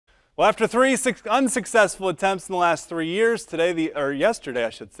Well, after three unsuccessful attempts in the last 3 years,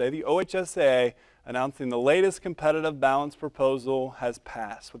 yesterday, the OHSAA announcing the latest competitive balance proposal has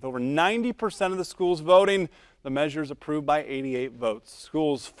passed. With over 90% of the schools voting, the measure is approved by 88 votes.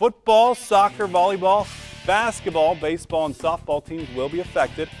 Schools' football, soccer, volleyball, basketball, baseball, and softball teams will be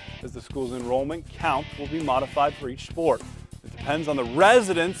affected, as the school's enrollment count will be modified for each sport. It depends on the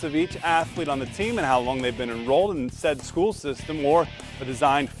residence of each athlete on the team and how long they've been enrolled in said school system or a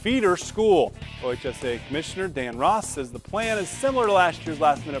designed feeder school. OHSAA Commissioner Dan Ross says the plan is similar to last year's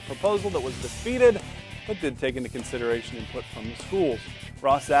last-minute proposal that was defeated, but did take into consideration input from the schools.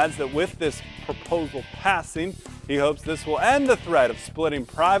 Ross adds that with this proposal passing, he hopes this will end the threat of splitting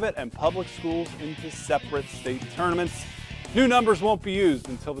private and public schools into separate state tournaments. New numbers won't be used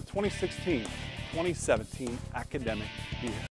until the 2016-2017 academic year.